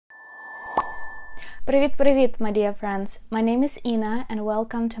Привіт-привіт, my dear friends! My name is Ina and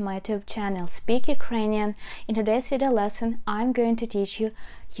welcome to my YouTube channel Speak Ukrainian. In today's video lesson, I'm going to teach you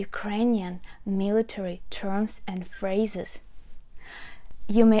Ukrainian military terms and phrases.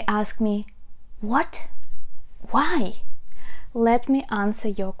 You may ask me, what? Why? Let me answer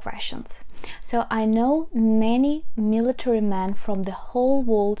your questions. So I know many military men from the whole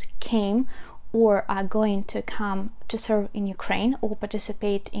world came or are going to come to serve in Ukraine or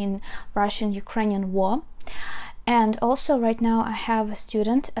participate in Russian-Ukrainian war. And also right now I have a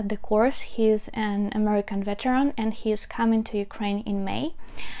student at the course. He is an American veteran and he is coming to Ukraine in May.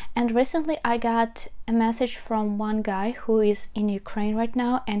 And recently I got a message from one guy who is in Ukraine right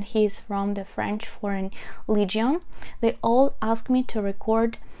now, and he is from the French Foreign Legion. They all asked me to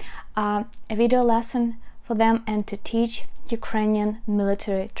record a video lesson for them and to teach Ukrainian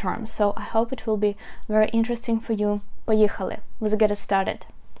military terms. So I hope it will be very interesting for you. Поїхали! Let's get started.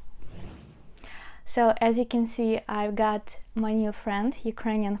 So as you can see, I've got my new friend,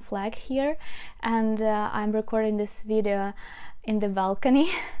 Ukrainian flag here, and I'm recording this video in the balcony.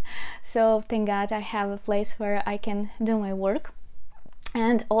 So thank God I have a place where I can do my work.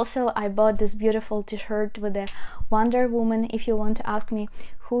 And also I bought this beautiful t-shirt with the Wonder Woman. If you want to ask me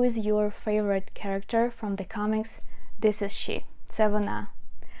who is your favorite character from the comics, this is she. Це вона.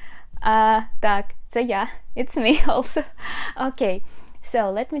 Так, це я. It's me also. Okay,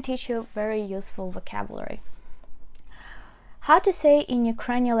 so let me teach you very useful vocabulary. How to say in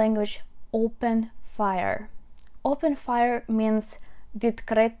Ukrainian language open fire. Open fire means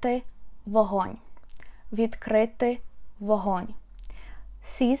відкрити вогонь. Відкрити вогонь.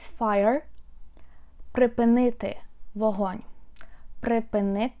 Cease fire. Припинити вогонь.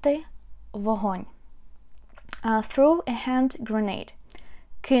 Припинити вогонь. Throw a hand grenade.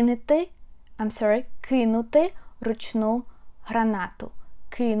 Кинути ручну гранату.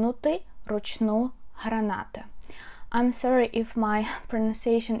 Кинути ручну гранату. I'm sorry if my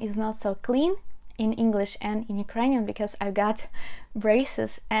pronunciation is not so clean in English and in Ukrainian because I've got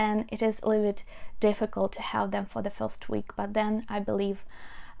braces and it is a little bit difficult to have them for the first week, but then I believe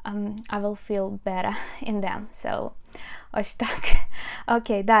I will feel better in them. So, ось так.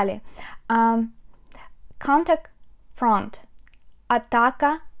 Okay, далі. Contact front.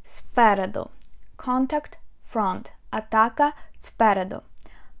 Атака спереду. Contact front. Атака спереду.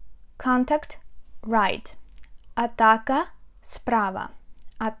 Contact right. Атака справа.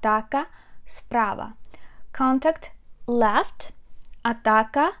 Атака справа. Contact left.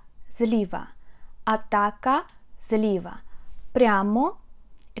 Атака зліва. Атака зліва. Прямо.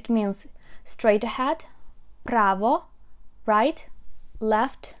 It means straight ahead. Право. Right.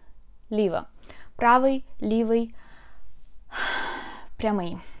 Left. Ліво. Правий, лівий,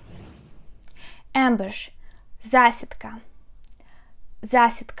 прямий. Ambush. Засідка.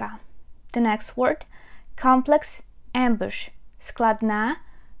 Засідка. The next word. Complex ambush. Складна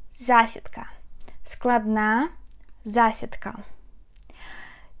засідка. Складна засідка.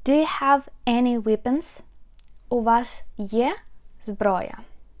 Do you have any weapons? У вас є зброя.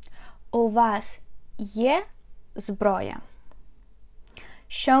 У вас є зброя.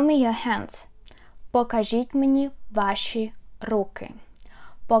 Show me your hands. Покажіть мені ваші руки.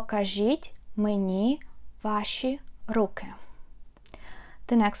 Покажіть мені ваші руки.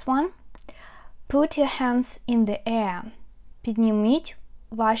 The next one. Put your hands in the air. Підніміть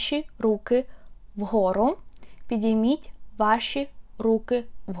ваші руки вгору. Підніміть ваші руки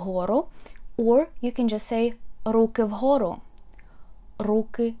вгору. Or you can just say руки вгору.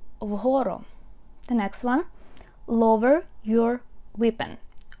 Руки вгору. The next one. Lower your weapon.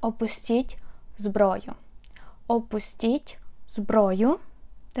 Опустіть зброю. Опустіть зброю.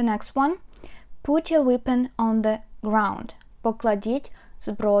 The next one. Put your weapon on the ground. Покладіть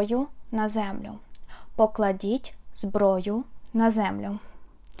зброю на землю. Покладіть зброю на землю.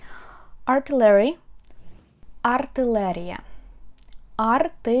 Artillery. Артилерія.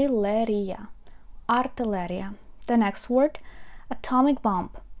 Артилерія. Артилерія. The next word. Atomic bomb.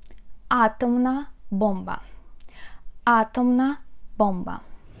 Атомна бомба. Атомна бомба.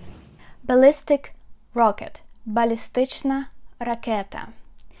 Ballistic rocket. Балістична ракета.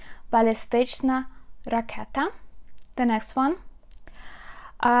 Балістична ракета. The next one.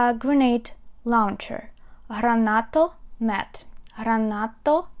 Grenade launcher. Гранатомет.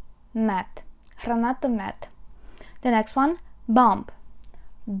 Гранатомет. Гранатомет. The next one. Bomb.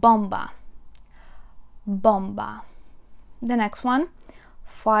 Бомба. Бомба. The next one.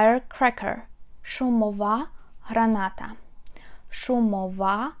 Firecracker. Шумова граната.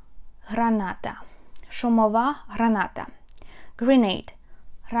 Шумова граната. Шумова граната. Grenade.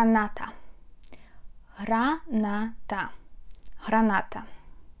 Граната. Граната. Граната.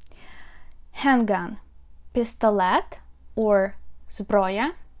 handgun, пістолет or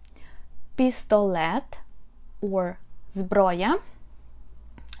зброя, пістолет or зброя.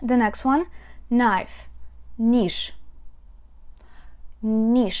 The next one, knife, ніж,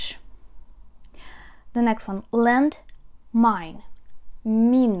 ніж. The next one, land mine,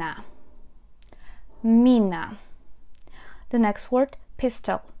 міна, міна. The next word,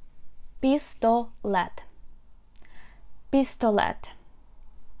 pistol, пістолет, пістолет,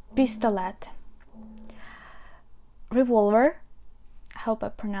 пістолет. Revolver, I hope I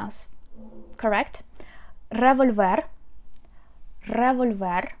pronounce correct. Револьвер,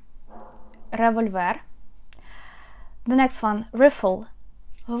 револьвер, револьвер. The next one, rifle,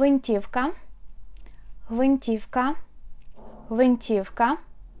 гвинтівка, гвинтівка, гвинтівка.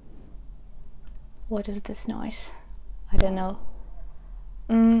 What is this noise? I don't know.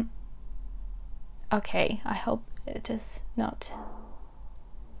 Okay, I hope it is not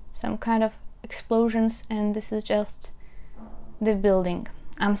some kind of explosions and this is just the building.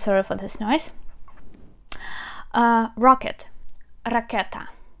 I'm sorry for this noise. Rocket, ракета,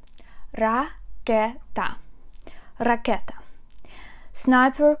 ракета, ракета.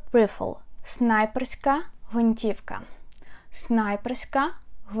 Sniper rifle, снайперська гвинтівка, снайперська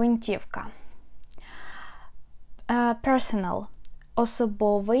гвинтівка. Personal,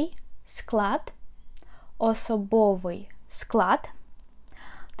 особовий склад, особовий склад.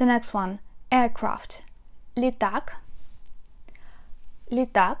 The next one, aircraft, літак,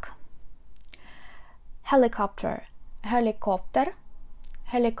 літак. Helicopter, helicopter,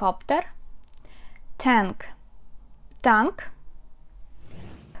 helicopter. Tank, tank.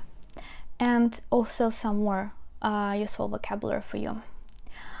 And also some more useful vocabulary for you.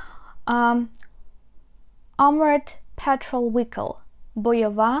 Armored patrol vehicle,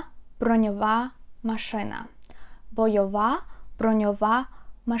 бойова броньова машина, бойова броньова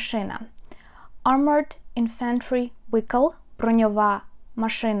машина. Armored infantry vehicle, броньова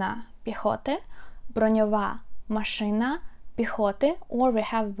машина піхоти, броньова машина піхоти, or we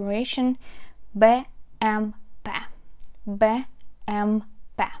have abbreviation BMP,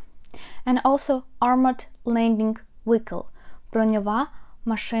 BMP. And also armored landing vehicle, броньова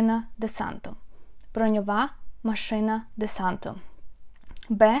машина десанту, броньова машина десанту,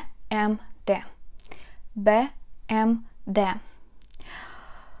 BMD, BMD.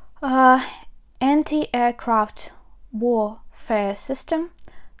 Anti-aircraft warfare system,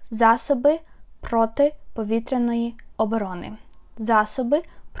 засоби протиповітряної оборони, засоби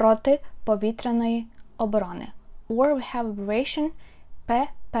протиповітряної оборони, or we have abbreviation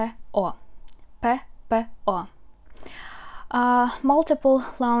PPO, PPO. Multiple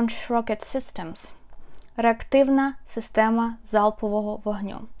launch rocket systems, реактивна система залпового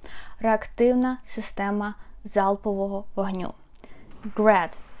вогню, реактивна система залпового вогню.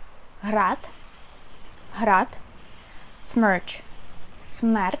 Grad, град, град. Смерть,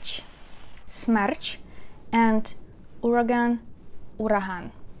 смерч, смерч. And ураган,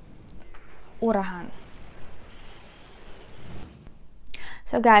 ураган, ураган.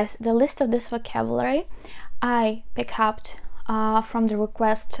 So guys, the list of this vocabulary I pick up from the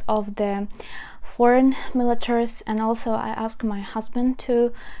request of the foreign militaries, and also I asked my husband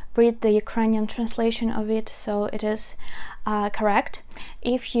to read the Ukrainian translation of it, so it is correct.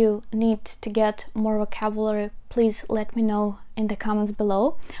 If you need to get more vocabulary, please let me know in the comments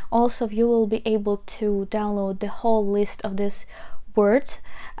below. Also, you will be able to download the whole list of these words.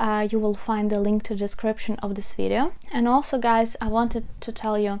 You will find the link to the description of this video. And also guys, I wanted to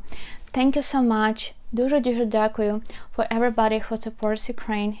tell you thank you so much. Дуже дякую for everybody who supports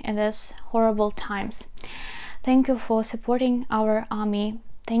Ukraine in these horrible times. Thank you for supporting our army.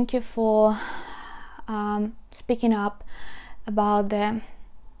 Thank you for speaking up about the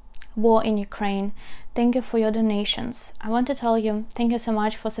war in Ukraine. Thank you for your donations. I want to tell you thank you so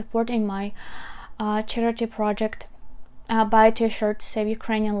much for supporting my charity project, Buy a t-shirt, Save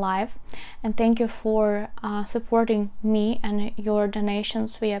Ukrainian Life, and thank you for supporting me and your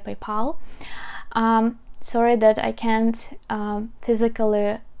donations via PayPal. Sorry that I can't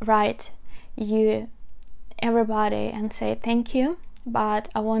physically write you everybody and say thank you, but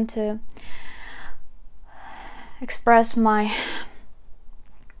I want to express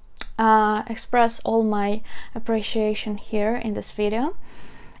all my appreciation here in this video.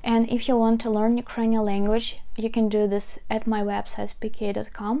 And if you want to learn Ukrainian language, you can do this at my website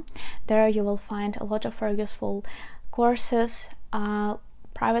speaky.com. There you will find a lot of very useful courses,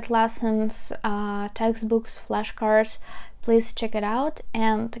 private lessons, textbooks, flashcards. Please check it out.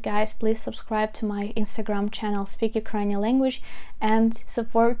 And guys, please subscribe to my Instagram channel Speak Ukrainian Language and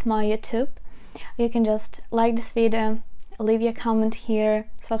support my YouTube. You can just like this video, leave your comment here,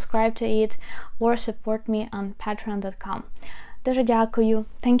 subscribe to it, or support me on patreon.com. Дуже дякую.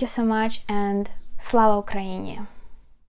 Thank you so much and Слава Україні!